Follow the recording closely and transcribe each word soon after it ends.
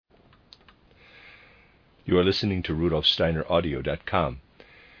You are listening to RudolfSteinerAudio.com.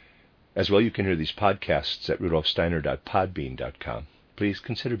 As well, you can hear these podcasts at RudolfSteiner.podbean.com. Please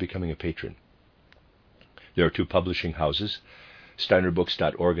consider becoming a patron. There are two publishing houses,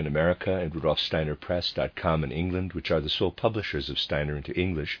 SteinerBooks.org in America and RudolfSteinerPress.com in England, which are the sole publishers of Steiner into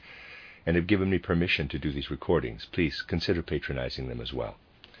English and have given me permission to do these recordings. Please consider patronizing them as well.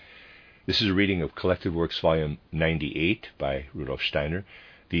 This is a reading of Collected Works Volume 98 by Rudolf Steiner,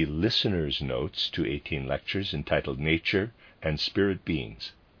 the Listener's Notes to 18 lectures entitled Nature and Spirit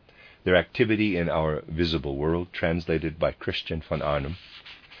Beings, Their Activity in Our Visible World, translated by Christian von Arnim.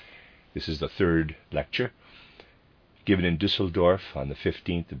 This is the third lecture, given in Dusseldorf on the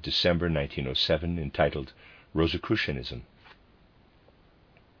 15th of December 1907, entitled Rosicrucianism.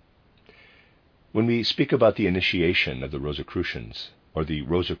 When we speak about the initiation of the Rosicrucians, or the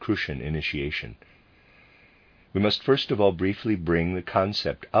Rosicrucian initiation, we must first of all briefly bring the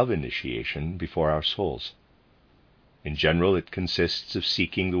concept of initiation before our souls. In general, it consists of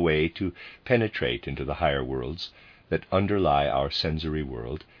seeking the way to penetrate into the higher worlds that underlie our sensory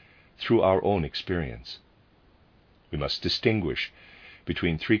world through our own experience. We must distinguish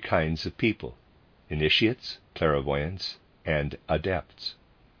between three kinds of people: initiates, clairvoyants, and adepts.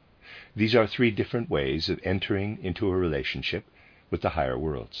 These are three different ways of entering into a relationship with the higher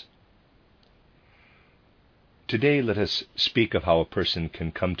worlds. Today, let us speak of how a person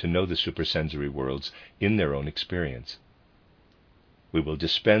can come to know the supersensory worlds in their own experience. We will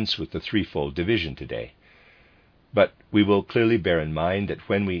dispense with the threefold division today, but we will clearly bear in mind that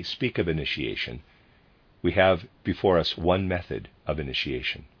when we speak of initiation, we have before us one method of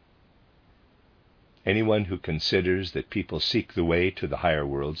initiation. Anyone who considers that people seek the way to the higher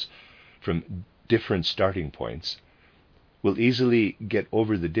worlds from different starting points will easily get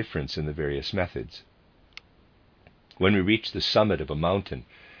over the difference in the various methods. When we reach the summit of a mountain,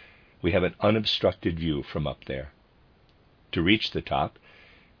 we have an unobstructed view from up there. To reach the top,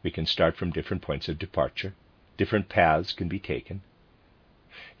 we can start from different points of departure. Different paths can be taken.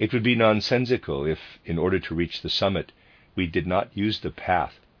 It would be nonsensical if, in order to reach the summit, we did not use the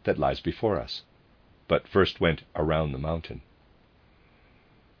path that lies before us, but first went around the mountain.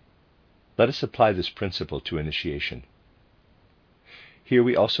 Let us apply this principle to initiation. Here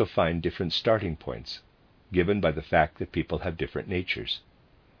we also find different starting points, given by the fact that people have different natures.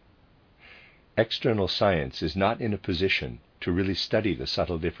 External science is not in a position to really study the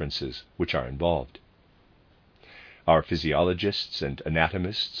subtle differences which are involved. Our physiologists and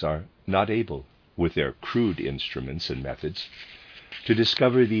anatomists are not able, with their crude instruments and methods, to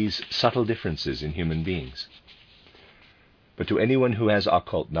discover these subtle differences in human beings. But to anyone who has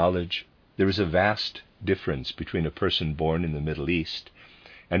occult knowledge, there is a vast difference between a person born in the Middle East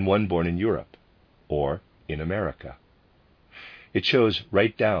and one born in Europe or in America. It shows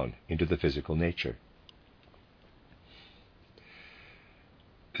right down into the physical nature.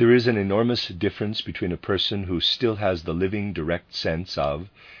 There is an enormous difference between a person who still has the living direct sense of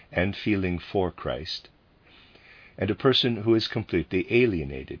and feeling for Christ and a person who is completely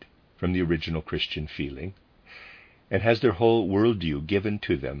alienated from the original Christian feeling and has their whole worldview given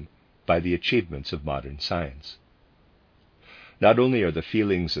to them by the achievements of modern science. Not only are the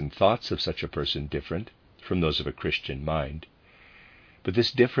feelings and thoughts of such a person different from those of a Christian mind, but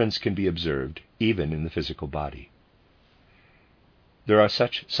this difference can be observed even in the physical body. There are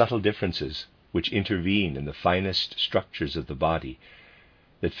such subtle differences which intervene in the finest structures of the body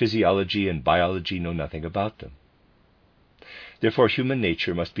that physiology and biology know nothing about them. Therefore, human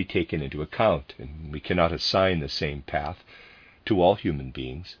nature must be taken into account, and we cannot assign the same path to all human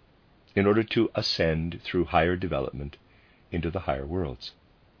beings in order to ascend through higher development into the higher worlds.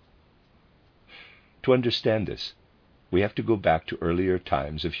 To understand this, we have to go back to earlier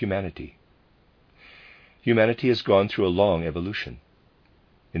times of humanity. Humanity has gone through a long evolution.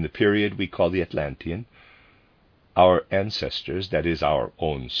 In the period we call the Atlantean, our ancestors, that is, our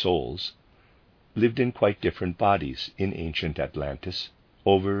own souls, lived in quite different bodies in ancient Atlantis,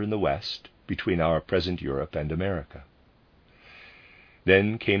 over in the west, between our present Europe and America.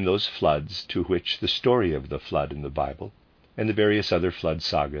 Then came those floods to which the story of the flood in the Bible and the various other flood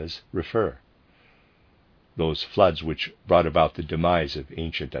sagas refer. Those floods which brought about the demise of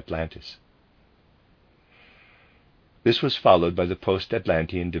ancient Atlantis. This was followed by the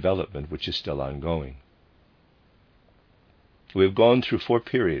post-Atlantean development which is still ongoing. We have gone through 4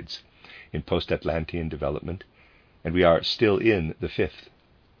 periods in post-Atlantean development, and we are still in the 5th.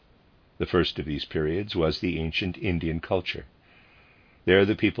 The first of these periods was the ancient Indian culture. There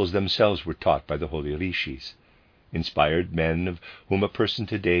the peoples themselves were taught by the holy rishis, inspired men of whom a person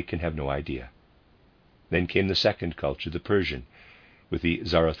today can have no idea. Then came the second culture, the Persian, with the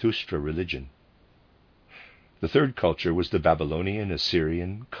Zarathustra religion. The third culture was the Babylonian,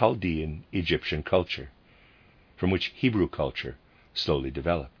 Assyrian, Chaldean, Egyptian culture, from which Hebrew culture slowly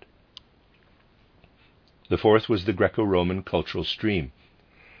developed. The fourth was the Greco-Roman cultural stream,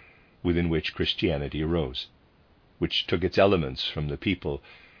 within which Christianity arose, which took its elements from the people,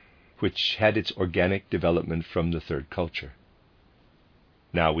 which had its organic development from the third culture.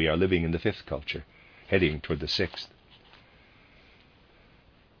 Now we are living in the fifth culture, heading toward the sixth.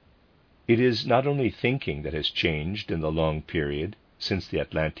 It is not only thinking that has changed in the long period since the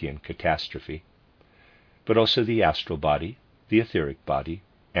Atlantean catastrophe, but also the astral body, the etheric body,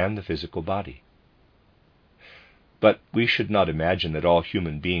 and the physical body. But we should not imagine that all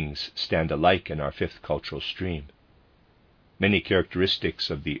human beings stand alike in our fifth cultural stream. Many characteristics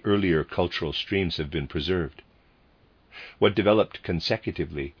of the earlier cultural streams have been preserved. What developed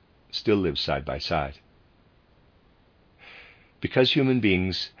consecutively still lives side by side. Because human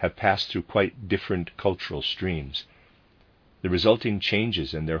beings have passed through quite different cultural streams, the resulting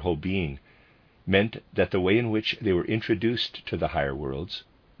changes in their whole being meant that the way in which they were introduced to the higher worlds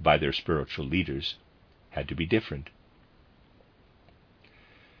by their spiritual leaders had to be different.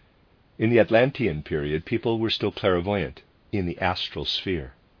 In the Atlantean period, people were still clairvoyant in the astral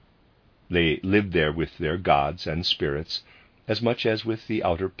sphere. They lived there with their gods and spirits as much as with the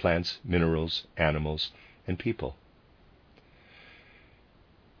outer plants, minerals, animals, and people.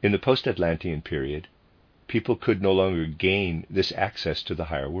 In the post-Atlantean period, people could no longer gain this access to the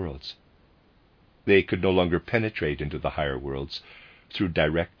higher worlds. They could no longer penetrate into the higher worlds through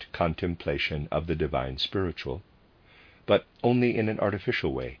direct contemplation of the divine spiritual, but only in an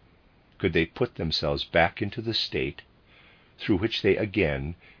artificial way could they put themselves back into the state through which they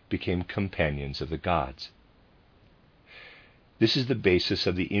again became companions of the gods. This is the basis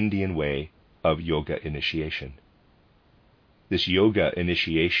of the Indian way of yoga initiation. This yoga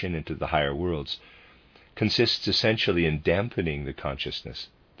initiation into the higher worlds consists essentially in dampening the consciousness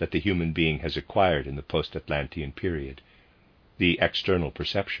that the human being has acquired in the post-Atlantean period, the external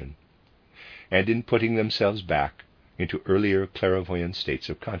perception, and in putting themselves back into earlier clairvoyant states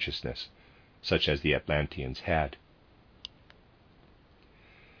of consciousness, such as the Atlanteans had.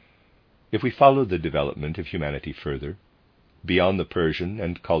 If we follow the development of humanity further, beyond the Persian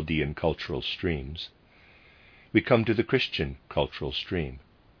and Chaldean cultural streams, we come to the Christian cultural stream.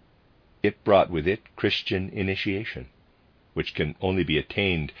 It brought with it Christian initiation, which can only be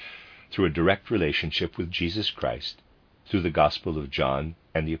attained through a direct relationship with Jesus Christ, through the Gospel of John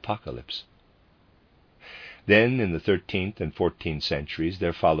and the Apocalypse. Then, in the 13th and 14th centuries,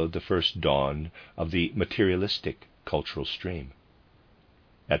 there followed the first dawn of the materialistic cultural stream.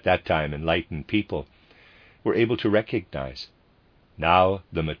 At that time, enlightened people were able to recognize, now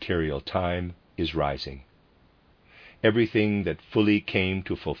the material time is rising. Everything that fully came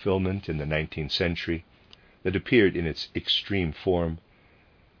to fulfillment in the 19th century, that appeared in its extreme form,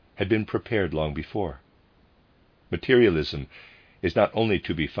 had been prepared long before. Materialism is not only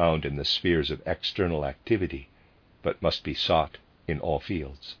to be found in the spheres of external activity, but must be sought in all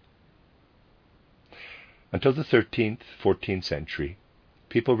fields. Until the 13th, 14th century,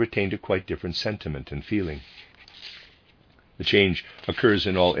 people retained a quite different sentiment and feeling. The change occurs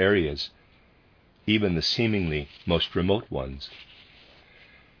in all areas, even the seemingly most remote ones.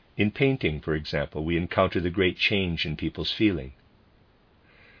 In painting, for example, we encounter the great change in people's feeling.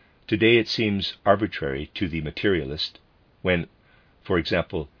 Today it seems arbitrary to the materialist when, for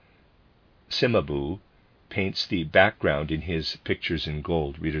example, Cimabue paints the background in his pictures in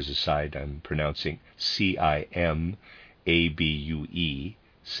gold. Readers aside, I'm pronouncing Cimabue,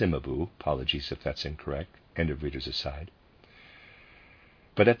 Cimabue. Apologies if that's incorrect. End of readers aside.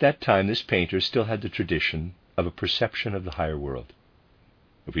 But at that time, this painter still had the tradition of a perception of the higher world.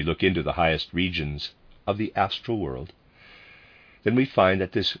 If we look into the highest regions of the astral world, then we find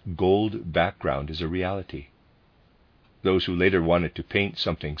that this gold background is a reality. Those who later wanted to paint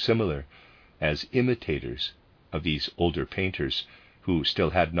something similar, as imitators of these older painters who still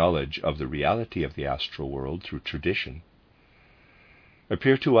had knowledge of the reality of the astral world through tradition,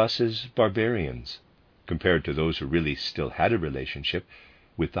 appear to us as barbarians compared to those who really still had a relationship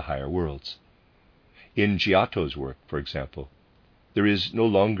with the higher worlds. In Giotto's work, for example, there is no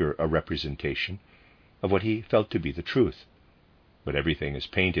longer a representation of what he felt to be the truth, but everything is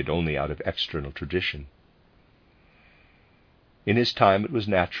painted only out of external tradition. In his time it was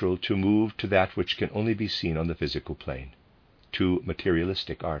natural to move to that which can only be seen on the physical plane, to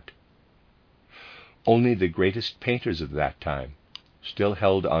materialistic art. Only the greatest painters of that time still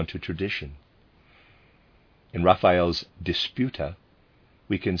held on to tradition. In Raphael's Disputa,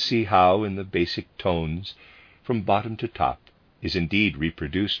 we can see how, in the basic tones, from bottom to top, is indeed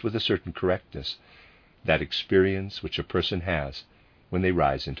reproduced with a certain correctness that experience which a person has when they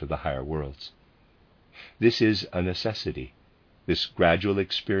rise into the higher worlds. This is a necessity, this gradual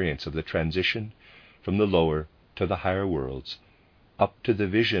experience of the transition from the lower to the higher worlds, up to the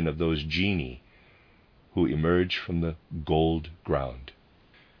vision of those genii who emerge from the gold ground.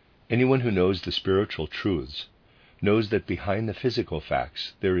 Anyone who knows the spiritual truths knows that behind the physical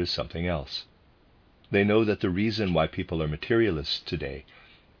facts there is something else. They know that the reason why people are materialists today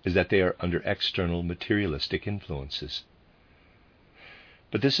is that they are under external materialistic influences.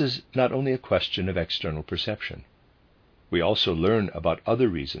 But this is not only a question of external perception. We also learn about other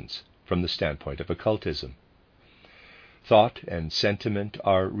reasons from the standpoint of occultism. Thought and sentiment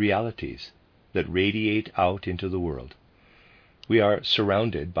are realities that radiate out into the world. We are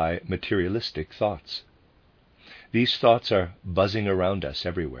surrounded by materialistic thoughts. These thoughts are buzzing around us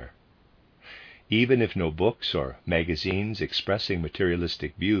everywhere. Even if no books or magazines expressing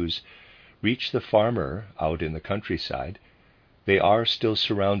materialistic views reach the farmer out in the countryside, they are still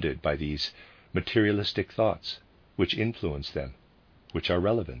surrounded by these materialistic thoughts, which influence them, which are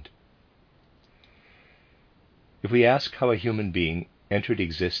relevant. If we ask how a human being entered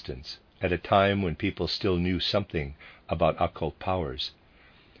existence at a time when people still knew something about occult powers,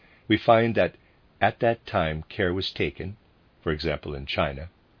 we find that at that time care was taken, for example in China,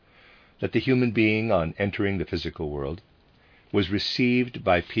 that the human being on entering the physical world was received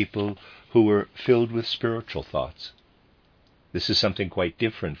by people who were filled with spiritual thoughts. This is something quite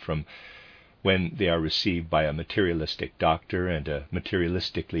different from when they are received by a materialistic doctor and a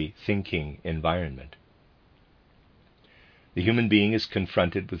materialistically thinking environment. The human being is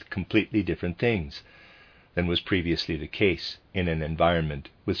confronted with completely different things than was previously the case in an environment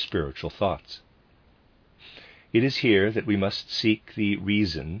with spiritual thoughts. It is here that we must seek the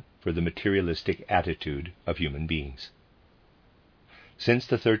reason for the materialistic attitude of human beings. Since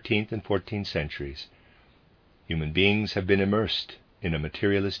the 13th and 14th centuries, human beings have been immersed in a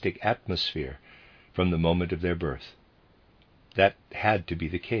materialistic atmosphere from the moment of their birth. That had to be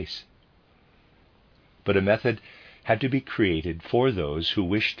the case. But a method had to be created for those who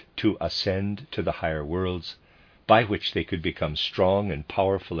wished to ascend to the higher worlds, by which they could become strong and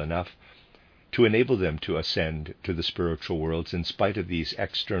powerful enough to enable them to ascend to the spiritual worlds in spite of these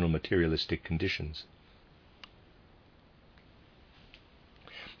external materialistic conditions.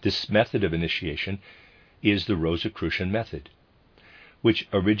 This method of initiation is the Rosicrucian method, which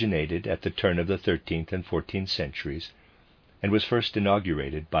originated at the turn of the 13th and 14th centuries and was first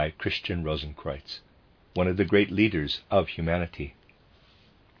inaugurated by Christian Rosenkreuz, one of the great leaders of humanity.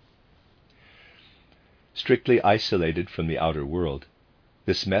 Strictly isolated from the outer world,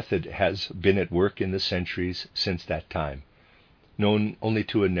 this method has been at work in the centuries since that time, known only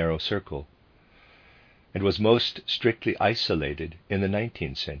to a narrow circle, and was most strictly isolated in the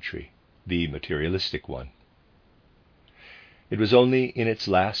 19th century, the materialistic one. It was only in its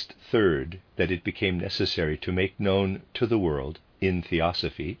last third that it became necessary to make known to the world, in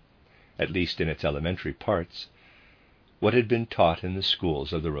theosophy, at least in its elementary parts, what had been taught in the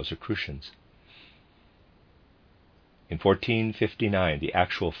schools of the Rosicrucians. In 1459, the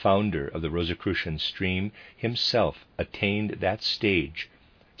actual founder of the Rosicrucian stream himself attained that stage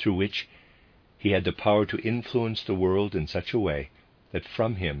through which he had the power to influence the world in such a way that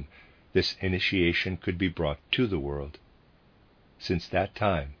from him this initiation could be brought to the world. Since that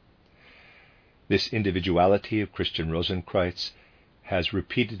time, this individuality of Christian Rosenkreuz has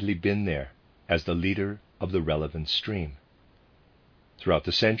repeatedly been there as the leader of the relevant stream. Throughout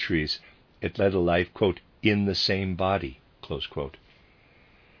the centuries, it led a life, quote, in the same body, close quote.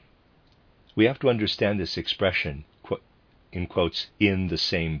 We have to understand this expression, in quotes, in the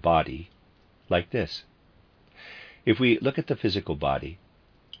same body, like this. If we look at the physical body,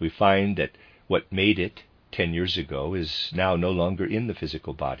 we find that what made it 10 years ago is now no longer in the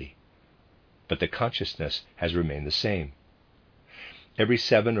physical body, but the consciousness has remained the same. Every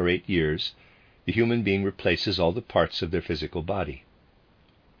 7 or 8 years, the human being replaces all the parts of their physical body.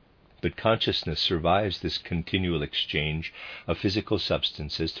 But consciousness survives this continual exchange of physical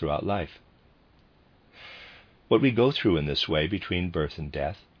substances throughout life. What we go through in this way between birth and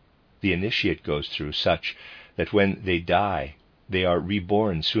death, the initiate goes through such that when they die, they are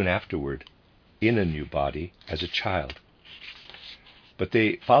reborn soon afterward in a new body as a child. But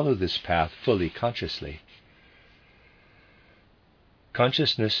they follow this path fully consciously.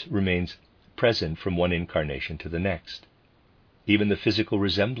 Consciousness remains present from one incarnation to the next. Even the physical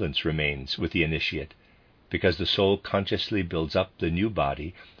resemblance remains with the initiate, because the soul consciously builds up the new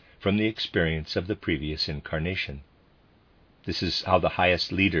body from the experience of the previous incarnation. This is how the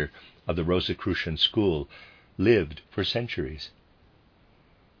highest leader of the Rosicrucian school lived for centuries.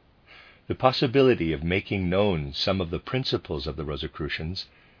 The possibility of making known some of the principles of the Rosicrucians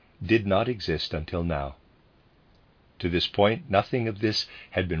did not exist until now. To this point, nothing of this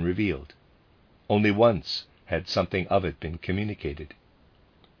had been revealed. Only once had something of it been communicated.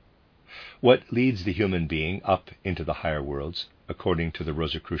 What leads the human being up into the higher worlds, according to the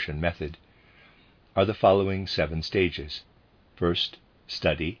Rosicrucian method, are the following 7 stages. First,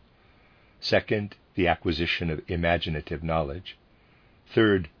 study. Second, the acquisition of imaginative knowledge.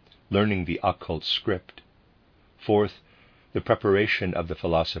 Third, learning the occult script. Fourth, the preparation of the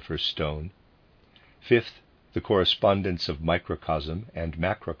philosopher's stone. Fifth, the correspondence of microcosm and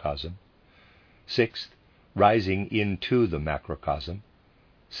macrocosm. Sixth, rising into the macrocosm.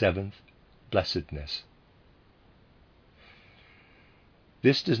 Seventh, blessedness.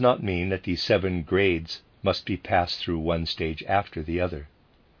 This does not mean that these 7 grades must be passed through one stage after the other.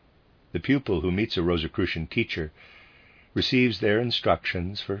 The pupil who meets a Rosicrucian teacher receives their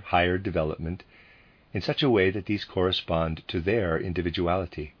instructions for higher development in such a way that these correspond to their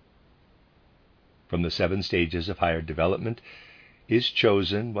individuality. From the 7 stages of higher development is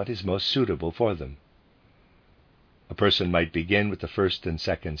chosen what is most suitable for them. A person might begin with the 1st and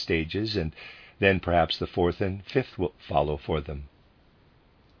 2nd stages, and then perhaps the 4th and 5th will follow for them.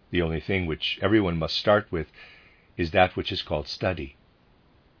 The only thing which everyone must start with is that which is called study.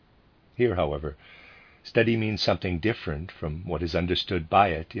 Here, however, study means something different from what is understood by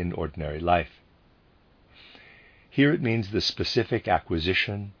it in ordinary life. Here it means the specific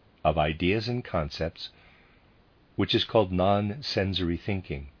acquisition of ideas and concepts, which is called non-sensory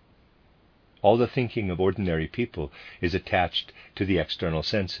thinking. All the thinking of ordinary people is attached to the external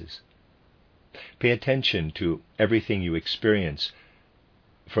senses. Pay attention to everything you experience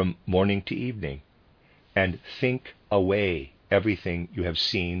from morning to evening, and think away everything you have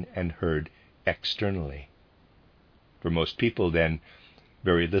seen and heard externally. For most people, then,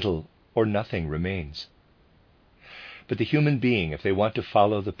 very little or nothing remains. But the human being, if they want to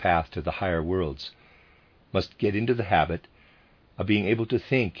follow the path to the higher worlds, must get into the habit of being able to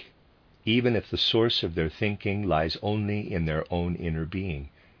think, even if the source of their thinking lies only in their own inner being,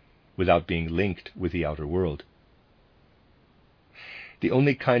 without being linked with the outer world. The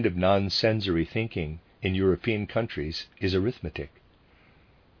only kind of non-sensory thinking in European countries is arithmetic.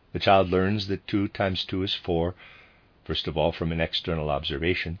 The child learns that 2 times 2 is 4, first of all from an external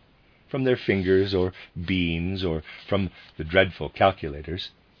observation, from their fingers or beans or from the dreadful calculators.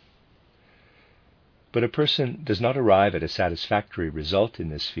 But a person does not arrive at a satisfactory result in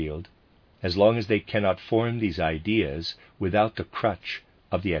this field as long as they cannot form these ideas without the crutch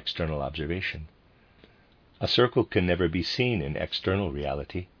of the external observation. A circle can never be seen in external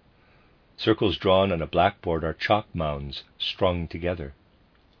reality. Circles drawn on a blackboard are chalk mounds strung together.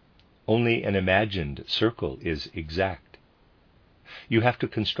 Only an imagined circle is exact. You have to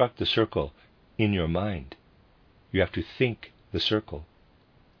construct the circle in your mind. You have to think the circle.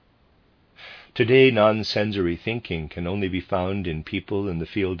 Today, non-sensory thinking can only be found in people in the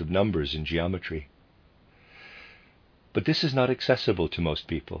field of numbers and geometry. But this is not accessible to most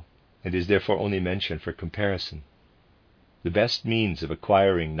people, and is therefore only mentioned for comparison. The best means of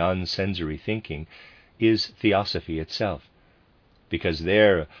acquiring non-sensory thinking is theosophy itself, because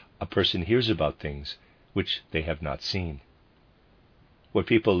there a person hears about things which they have not seen. What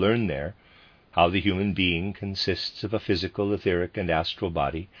people learn there, how the human being consists of a physical, etheric, and astral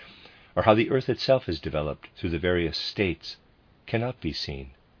body, or how the earth itself is developed through the various states, cannot be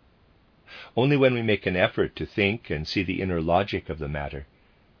seen. Only when we make an effort to think and see the inner logic of the matter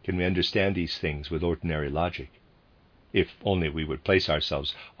can we understand these things with ordinary logic, if only we would place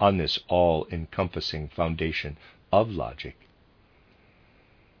ourselves on this all-encompassing foundation of logic.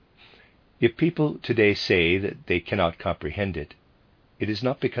 If people today say that they cannot comprehend it, it is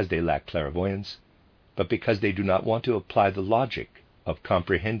not because they lack clairvoyance, but because they do not want to apply the logic of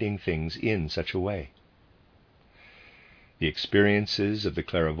comprehending things in such a way. The experiences of the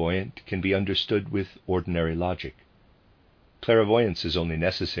clairvoyant can be understood with ordinary logic. Clairvoyance is only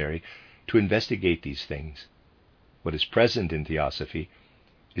necessary to investigate these things. What is present in theosophy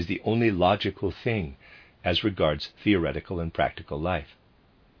is the only logical thing as regards theoretical and practical life.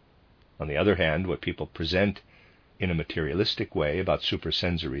 On the other hand, what people present in a materialistic way about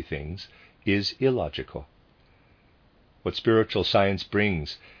supersensory things is illogical. What spiritual science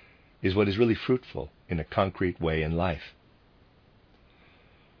brings is what is really fruitful in a concrete way in life.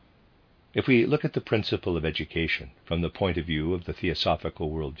 If we look at the principle of education from the point of view of the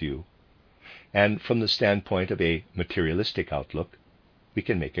theosophical worldview, and from the standpoint of a materialistic outlook, we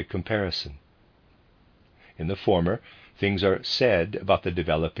can make a comparison. In the former, things are said about the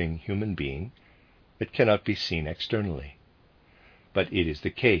developing human being that cannot be seen externally. But it is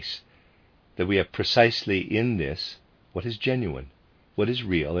the case that we have precisely in this what is genuine, what is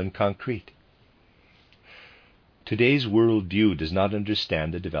real and concrete. Today's worldview does not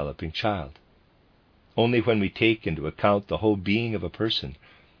understand the developing child. Only when we take into account the whole being of a person,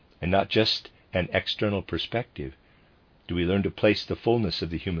 and not just an external perspective, do we learn to place the fullness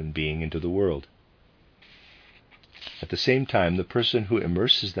of the human being into the world. At the same time, the person who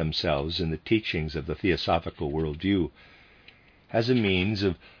immerses themselves in the teachings of the theosophical worldview has a means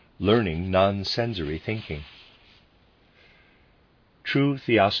of learning non-sensory thinking. True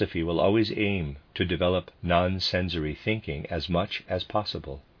theosophy will always aim to develop non-sensory thinking as much as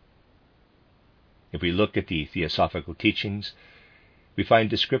possible. If we look at the theosophical teachings, we find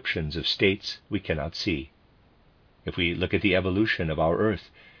descriptions of states we cannot see. If we look at the evolution of our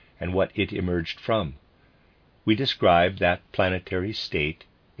Earth and what it emerged from, we describe that planetary state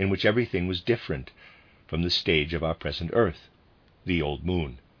in which everything was different from the stage of our present Earth, the old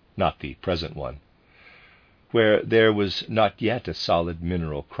moon, not the present one, where there was not yet a solid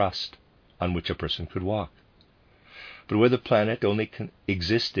mineral crust on which a person could walk, but where the planet only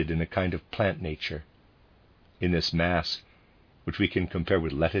existed in a kind of plant nature. In this mass, which we can compare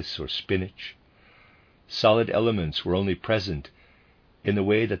with lettuce or spinach, solid elements were only present in the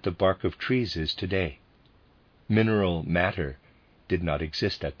way that the bark of trees is today. Mineral matter did not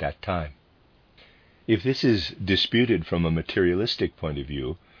exist at that time. If this is disputed from a materialistic point of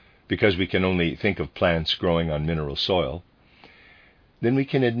view, because we can only think of plants growing on mineral soil, then we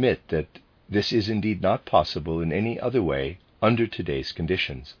can admit that this is indeed not possible in any other way under today's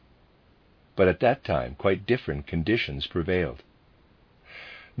conditions. But at that time, quite different conditions prevailed.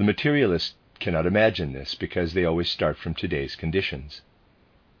 The materialist cannot imagine this because they always start from today's conditions.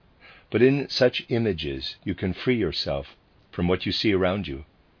 But in such images, you can free yourself from what you see around you.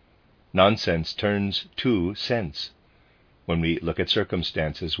 Nonsense turns to sense when we look at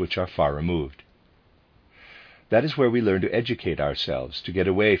circumstances which are far removed. That is where we learn to educate ourselves, to get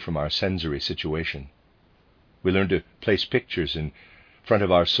away from our sensory situation. We learn to place pictures in front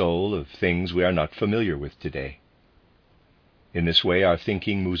of our soul of things we are not familiar with today. In this way, our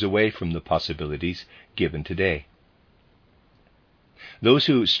thinking moves away from the possibilities given today. Those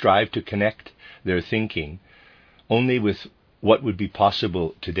who strive to connect their thinking only with what would be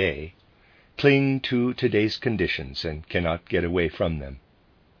possible today cling to today's conditions and cannot get away from them.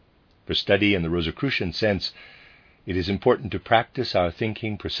 For study in the Rosicrucian sense, it is important to practice our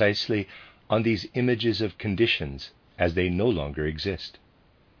thinking precisely on these images of conditions as they no longer exist.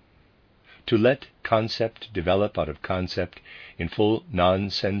 To let concept develop out of concept in full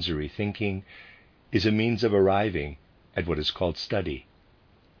non-sensory thinking is a means of arriving at what is called study.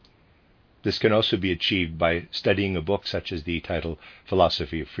 This can also be achieved by studying a book such as the title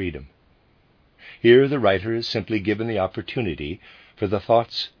Philosophy of Freedom. Here the writer is simply given the opportunity for the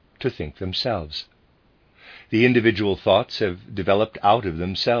thoughts to think themselves. The individual thoughts have developed out of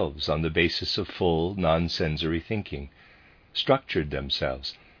themselves on the basis of full non-sensory thinking, structured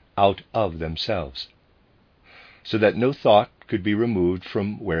themselves out of themselves, so that no thought could be removed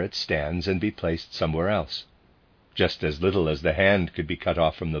from where it stands and be placed somewhere else, just as little as the hand could be cut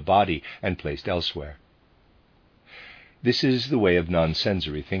off from the body and placed elsewhere. This is the way of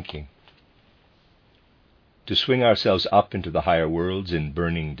non-sensory thinking. To swing ourselves up into the higher worlds in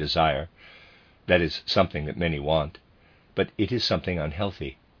burning desire, that is something that many want, but it is something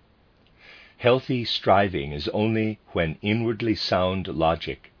unhealthy. Healthy striving is only when inwardly sound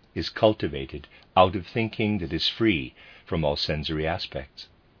logic is cultivated out of thinking that is free from all sensory aspects.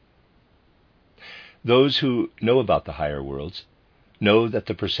 Those who know about the higher worlds know that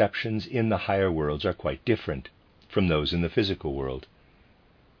the perceptions in the higher worlds are quite different from those in the physical world.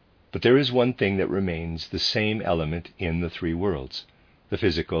 But there is one thing that remains the same element in the three worlds, the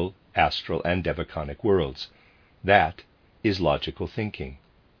physical, astral, and devachanic worlds. That is logical thinking.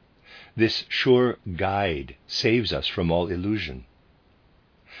 This sure guide saves us from all illusion.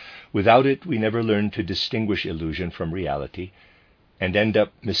 Without it, we never learn to distinguish illusion from reality and end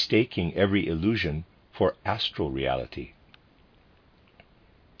up mistaking every illusion for astral reality.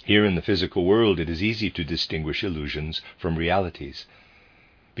 Here in the physical world, it is easy to distinguish illusions from realities,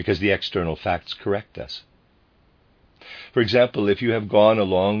 because the external facts correct us. For example, if you have gone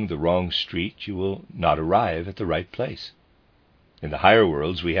along the wrong street, you will not arrive at the right place. In the higher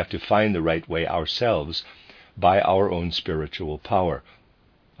worlds, we have to find the right way ourselves by our own spiritual power.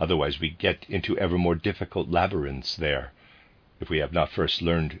 Otherwise, we get into ever more difficult labyrinths there, if we have not first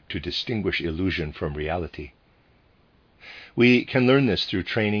learned to distinguish illusion from reality. We can learn this through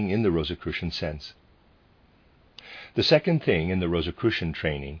training in the Rosicrucian sense. The second thing in the Rosicrucian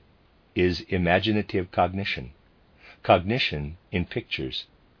training is imaginative cognition, cognition in pictures.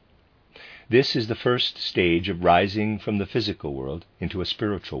 This is the first stage of rising from the physical world into a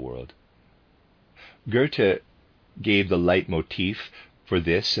spiritual world. Goethe gave the leitmotif for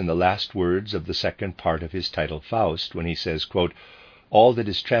this in the last words of the second part of his title Faust, when he says, quote, "All that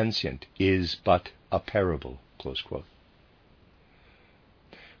is transient is but a parable," close quote.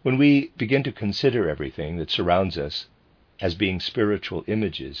 When we begin to consider everything that surrounds us as being spiritual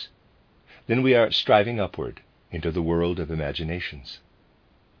images, then we are striving upward into the world of imaginations.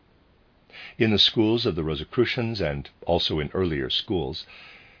 In the schools of the Rosicrucians, and also in earlier schools,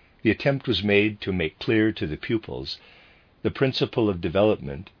 the attempt was made to make clear to the pupils the principle of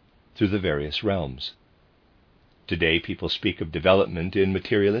development through the various realms. Today, people speak of development in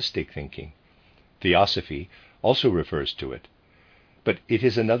materialistic thinking. Theosophy also refers to it, but it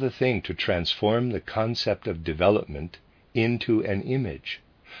is another thing to transform the concept of development into an image,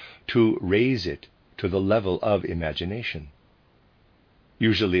 to raise it to the level of imagination.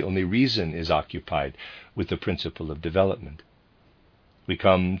 Usually only reason is occupied with the principle of development. We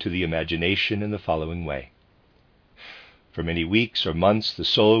come to the imagination in the following way. For many weeks or months, the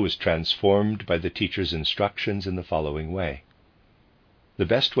soul was transformed by the teacher's instructions in the following way. The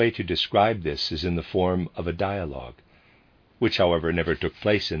best way to describe this is in the form of a dialogue, which, however, never took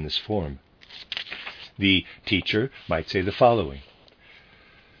place in this form. The teacher might say the following: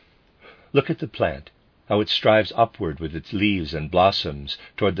 "Look at the plant, how it strives upward with its leaves and blossoms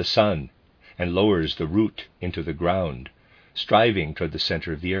toward the sun, and lowers the root into the ground, striving toward the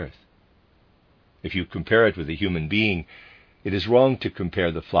center of the earth. If you compare it with a human being, it is wrong to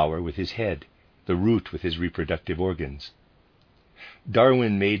compare the flower with his head, the root with his reproductive organs."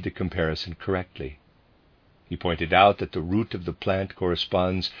 Darwin made the comparison correctly. He pointed out that the root of the plant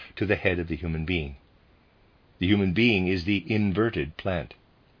corresponds to the head of the human being. The human being is the inverted plant.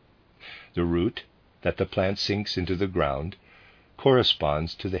 The root that the plant sinks into the ground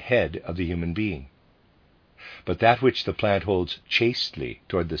corresponds to the head of the human being. But that which the plant holds chastely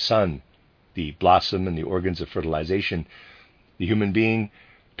toward the sun, the blossom and the organs of fertilization, the human being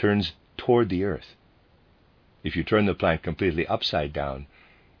turns toward the earth. If you turn the plant completely upside down,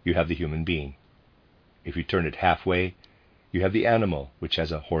 you have the human being. If you turn it halfway, you have the animal, which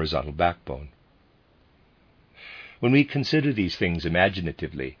has a horizontal backbone. When we consider these things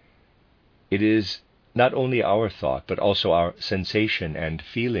imaginatively, it is not only our thought, but also our sensation and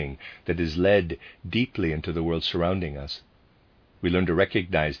feeling that is led deeply into the world surrounding us. We learn to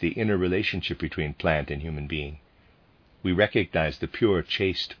recognize the inner relationship between plant and human being. We recognize the pure,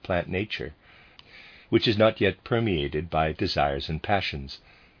 chaste plant nature, which is not yet permeated by desires and passions,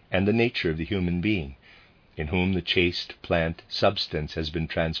 and the nature of the human being, in whom the chaste plant substance has been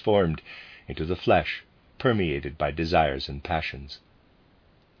transformed into the flesh, permeated by desires and passions.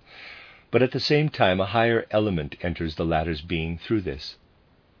 But at the same time, a higher element enters the latter's being through this.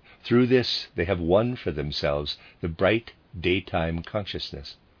 Through this, they have won for themselves the bright daytime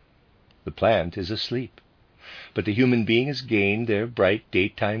consciousness. The plant is asleep, but the human being has gained their bright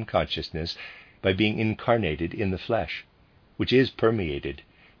daytime consciousness by being incarnated in the flesh, which is permeated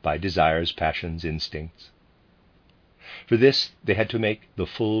by desires, passions, instincts. For this, they had to make the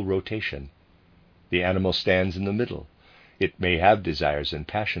full rotation. The animal stands in the middle. It may have desires and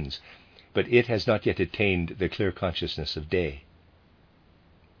passions, but it has not yet attained the clear consciousness of day.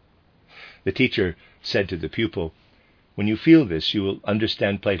 The teacher said to the pupil, "When you feel this, you will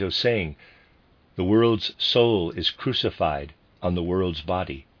understand Plato's saying, 'The world's soul is crucified on the world's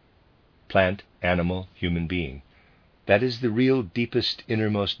body.' Plant, animal, human being. That is the real deepest,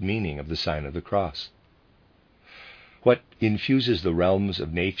 innermost meaning of the sign of the cross. What infuses the realms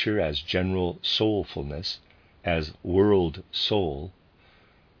of nature as general soulfulness, as world soul,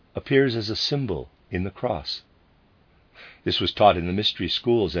 appears as a symbol in the cross. This was taught in the mystery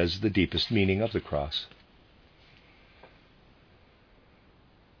schools as the deepest meaning of the cross.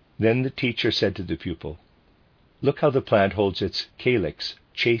 Then the teacher said to the pupil, "Look how the plant holds its calyx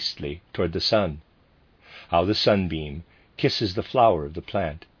chastely toward the sun, how the sunbeam kisses the flower of the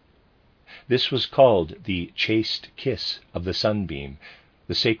plant. This was called the chaste kiss of the sunbeam,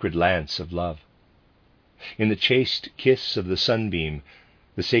 the sacred lance of love. In the chaste kiss of the sunbeam,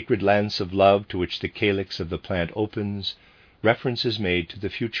 the sacred lance of love to which the calyx of the plant opens, reference is made to the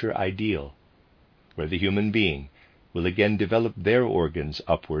future ideal, where the human being will again develop their organs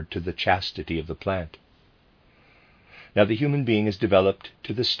upward to the chastity of the plant. Now the human being is developed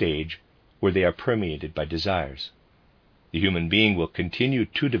to the stage where they are permeated by desires. The human being will continue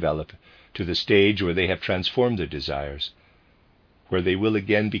to develop to the stage where they have transformed their desires, where they will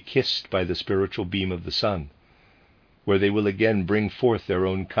again be kissed by the spiritual beam of the sun, where they will again bring forth their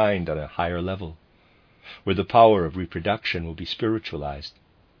own kind on a higher level, where the power of reproduction will be spiritualized.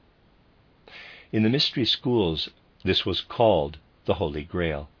 In the mystery schools, this was called the Holy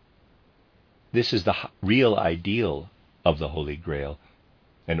Grail. This is the real ideal of the Holy Grail,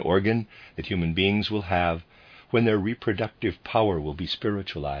 an organ that human beings will have when their reproductive power will be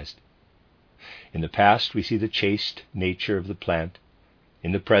spiritualized. In the past, we see the chaste nature of the plant.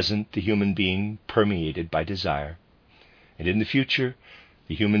 In the present, the human being permeated by desire. And in the future,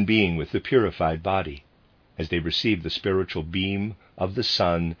 the human being with the purified body, as they receive the spiritual beam of the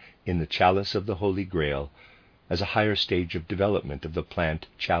sun in the chalice of the Holy Grail as a higher stage of development of the plant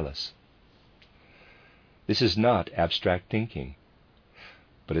chalice. This is not abstract thinking,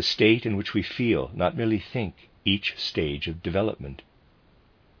 but a state in which we feel, not merely think, each stage of development.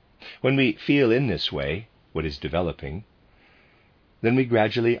 When we feel in this way what is developing, then we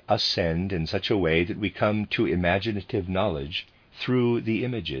gradually ascend in such a way that we come to imaginative knowledge through the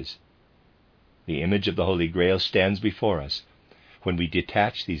images. The image of the Holy Grail stands before us when we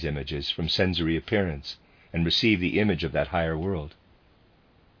detach these images from sensory appearance and receive the image of that higher world.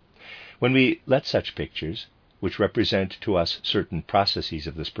 When we let such pictures, which represent to us certain processes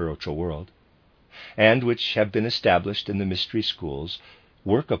of the spiritual world, and which have been established in the mystery schools,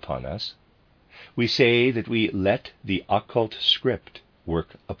 work upon us, we say that we let the occult script work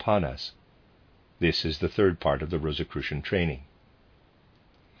upon us. This is the third part of the Rosicrucian training.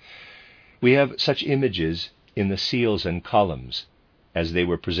 We have such images in the seals and columns, as they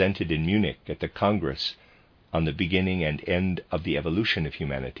were presented in Munich at the Congress on the beginning and end of the evolution of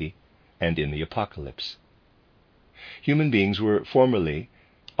humanity, and in the Apocalypse. Human beings were formerly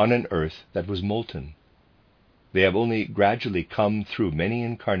on an earth that was molten. They have only gradually come through many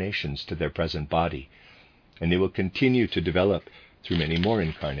incarnations to their present body, and they will continue to develop through many more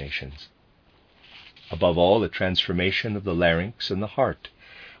incarnations. Above all, the transformation of the larynx and the heart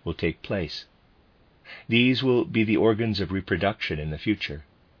will take place. These will be the organs of reproduction in the future.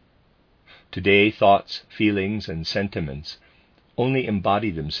 Today, thoughts, feelings, and sentiments only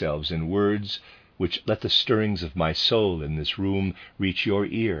embody themselves in words which let the stirrings of my soul in this room reach your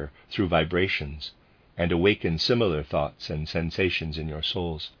ear through vibrations and awaken similar thoughts and sensations in your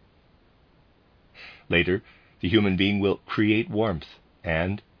souls. Later, the human being will create warmth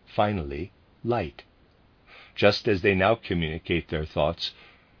and, finally, light, just as they now communicate their thoughts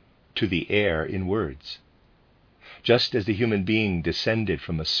to the air in words. Just as the human being descended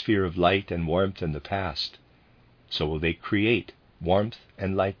from a sphere of light and warmth in the past, so will they create warmth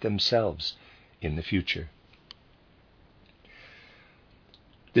and light themselves in the future.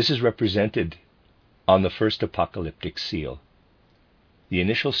 This is represented on the first apocalyptic seal. The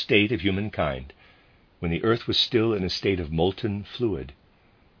initial state of humankind, when the earth was still in a state of molten fluid,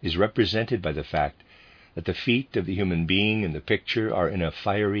 is represented by the fact that the feet of the human being in the picture are in a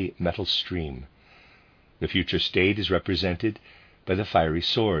fiery metal stream. The future state is represented by the fiery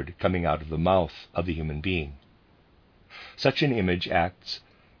sword coming out of the mouth of the human being. Such an image acts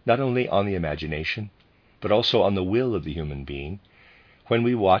not only on the imagination, but also on the will of the human being when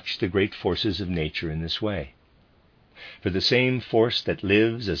we watch the great forces of nature in this way. For the same force that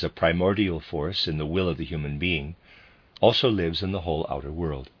lives as a primordial force in the will of the human being also lives in the whole outer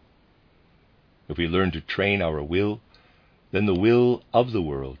world. If we learn to train our will, then the will of the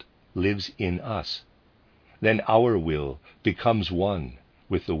world lives in us. Then our will becomes one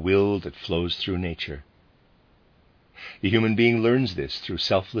with the will that flows through nature. The human being learns this through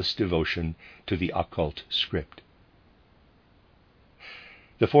selfless devotion to the occult script.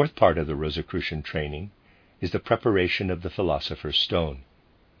 The fourth part of the Rosicrucian training is the preparation of the Philosopher's Stone.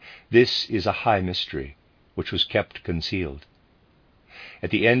 This is a high mystery, which was kept concealed.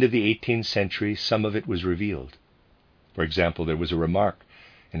 At the end of the 18th century, some of it was revealed. For example, there was a remark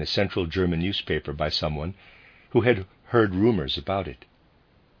in a central German newspaper by someone who had heard rumors about it.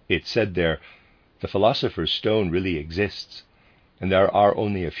 It said there, "The Philosopher's Stone really exists, and there are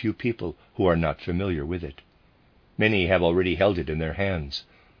only a few people who are not familiar with it. Many have already held it in their hands,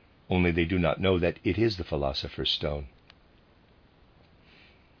 only they do not know that it is the Philosopher's Stone."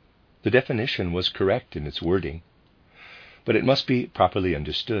 The definition was correct in its wording, but it must be properly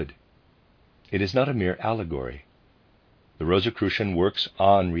understood. It is not a mere allegory. The Rosicrucian works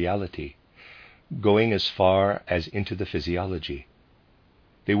on reality, going as far as into the physiology.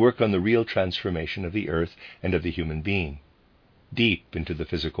 They work on the real transformation of the earth and of the human being, deep into the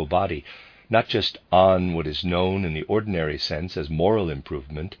physical body, not just on what is known in the ordinary sense as moral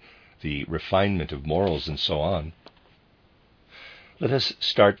improvement, the refinement of morals and so on. Let us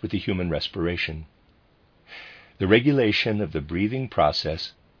start with the human respiration. The regulation of the breathing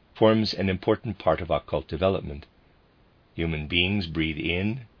process forms an important part of occult development. Human beings breathe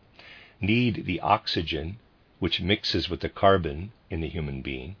in, need the oxygen which mixes with the carbon in the human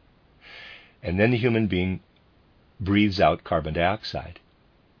being, and then the human being breathes out carbon dioxide.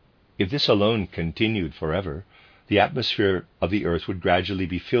 If this alone continued forever, the atmosphere of the earth would gradually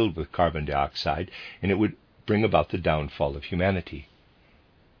be filled with carbon dioxide, and it would bring about the downfall of humanity.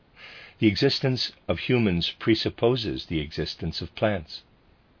 The existence of humans presupposes the existence of plants.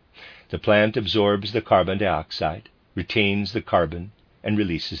 The plant absorbs the carbon dioxide, retains the carbon, and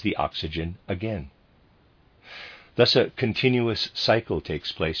releases the oxygen again. Thus a continuous cycle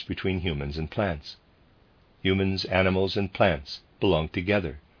takes place between humans and plants. Humans, animals, and plants belong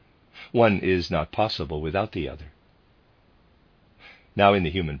together. One is not possible without the other. Now in the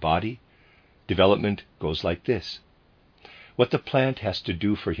human body, development goes like this. What the plant has to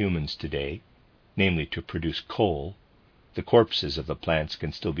do for humans today, namely to produce coal, the corpses of the plants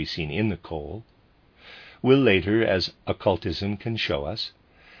can still be seen in the coal, will later, as occultism can show us,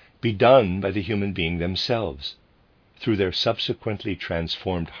 be done by the human being themselves, through their subsequently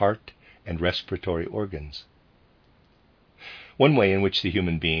transformed heart and respiratory organs. One way in which the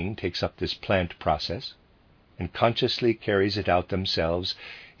human being takes up this plant process and consciously carries it out themselves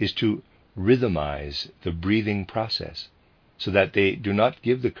is to rhythmize the breathing process, so that they do not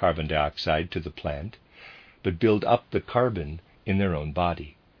give the carbon dioxide to the plant, but build up the carbon in their own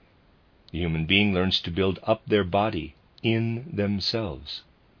body. The human being learns to build up their body in themselves.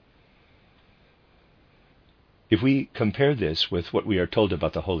 If we compare this with what we are told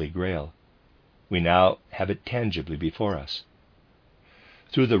about the Holy Grail, we now have it tangibly before us.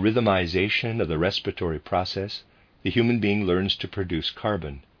 Through the rhythmization of the respiratory process, the human being learns to produce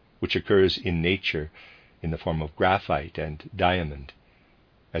carbon, which occurs in nature in the form of graphite and diamond,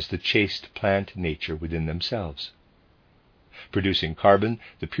 as the chaste plant nature within themselves. Producing carbon,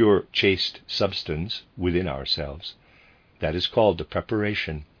 the pure chaste substance within ourselves, that is called the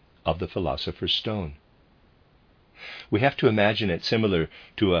preparation of the philosopher's stone. We have to imagine it similar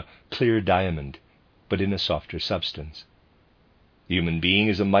to a clear diamond, but in a softer substance. The human being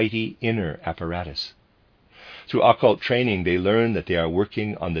is a mighty inner apparatus. Through occult training, they learn that they are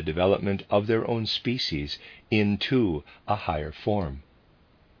working on the development of their own species into a higher form.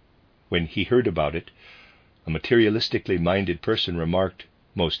 When he heard about it, a materialistically minded person remarked,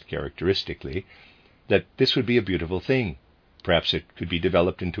 most characteristically, that this would be a beautiful thing. Perhaps it could be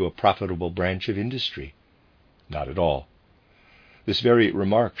developed into a profitable branch of industry. Not at all. This very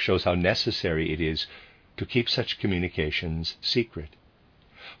remark shows how necessary it is to keep such communications secret.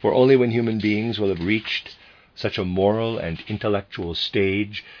 For only when human beings will have reached such a moral and intellectual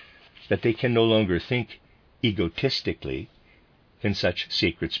stage that they can no longer think egotistically can such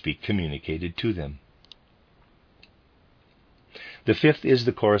secrets be communicated to them. The fifth is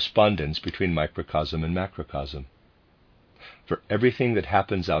the correspondence between microcosm and macrocosm. For everything that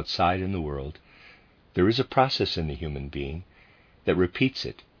happens outside in the world, there is a process in the human being that repeats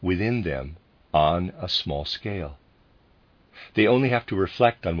it within them on a small scale. They only have to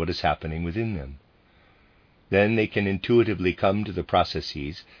reflect on what is happening within them. Then they can intuitively come to the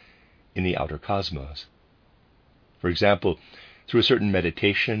processes in the outer cosmos. For example, through a certain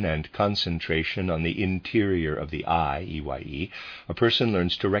meditation and concentration on the interior of the eye, EYE, a person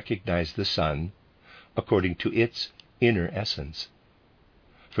learns to recognize the sun according to its inner essence.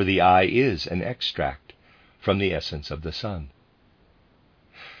 For the eye is an extract from the essence of the sun.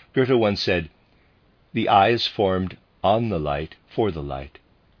 Goethe once said, "The eye is formed on the light for the light.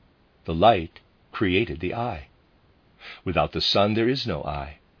 The light created the eye. Without the sun there is no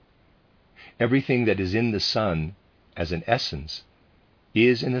eye. Everything that is in the sun as an essence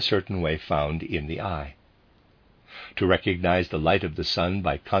is in a certain way found in the eye. To recognize the light of the sun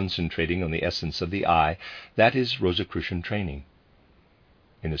by concentrating on the essence of the eye, that is Rosicrucian training.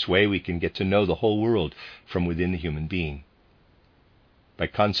 In this way we can get to know the whole world from within the human being. By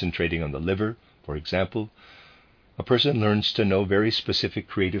concentrating on the liver, for example, a person learns to know very specific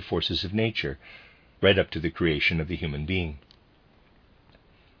creative forces of nature, right up to the creation of the human being.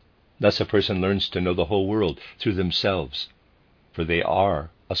 Thus a person learns to know the whole world through themselves, for they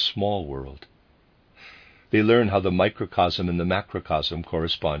are a small world. They learn how the microcosm and the macrocosm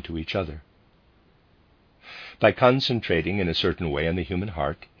correspond to each other. By concentrating in a certain way on the human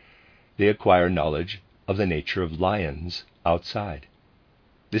heart, they acquire knowledge of the nature of lions outside.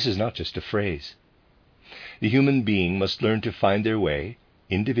 This is not just a phrase. The human being must learn to find their way,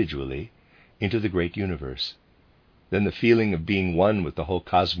 individually, into the great universe. Then the feeling of being one with the whole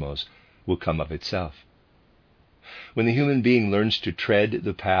cosmos will come of itself. When the human being learns to tread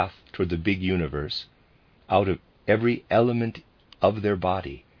the path toward the big universe, out of every element of their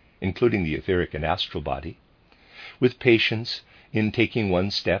body, including the etheric and astral body, with patience in taking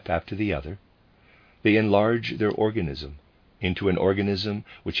one step after the other, they enlarge their organism into an organism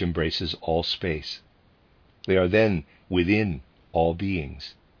which embraces all space. They are then within all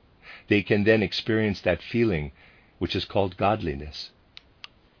beings. They can then experience that feeling which is called godliness.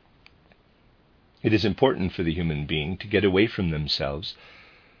 It is important for the human being to get away from themselves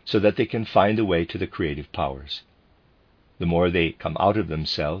so that they can find a way to the creative powers. The more they come out of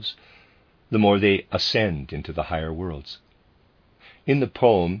themselves, the more they ascend into the higher worlds. In the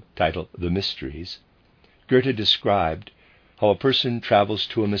poem titled The Mysteries, Goethe described how a person travels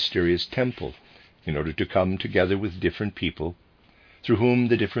to a mysterious temple in order to come together with different people through whom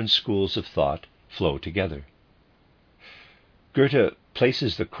the different schools of thought flow together. Goethe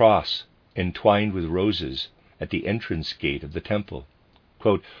places the cross entwined with roses at the entrance gate of the temple.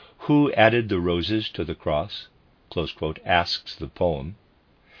 Quote, "Who added the roses to the cross?" close quote, asks the poem.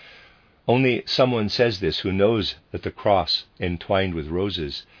 Only someone says this who knows that the cross entwined with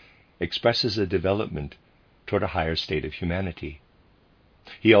roses expresses a development toward a higher state of humanity.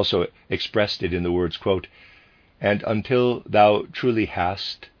 He also expressed it in the words, quote, "And until thou truly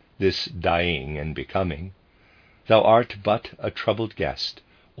hast this dying and becoming, thou art but a troubled guest,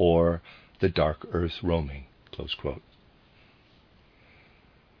 or the dark earth roaming." Close quote.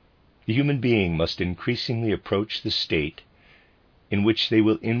 The human being must increasingly approach the state in which they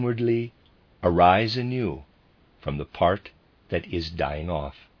will inwardly arise anew from the part that is dying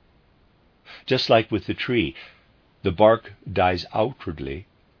off. Just like with the tree, the bark dies outwardly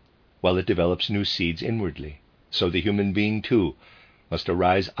while it develops new seeds inwardly. So the human being, too, must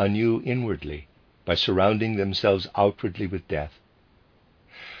arise anew inwardly by surrounding themselves outwardly with death.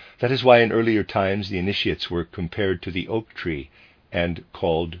 That is why in earlier times the initiates were compared to the oak tree and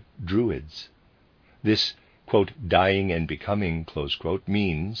called druids. This, quote, "dying and becoming," close quote,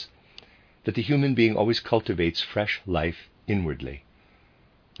 means that the human being always cultivates fresh life inwardly.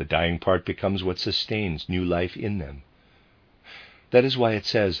 The dying part becomes what sustains new life in them. That is why it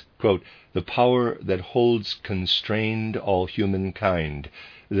says, quote, "The power that holds constrained all humankind,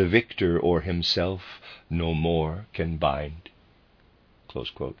 the victor o'er himself no more can bind." Close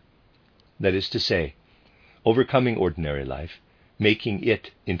quote. That is to say, overcoming ordinary life, making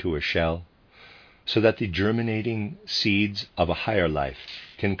it into a shell, so that the germinating seeds of a higher life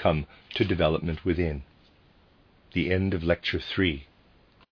can come to development within. The end of Lecture 3.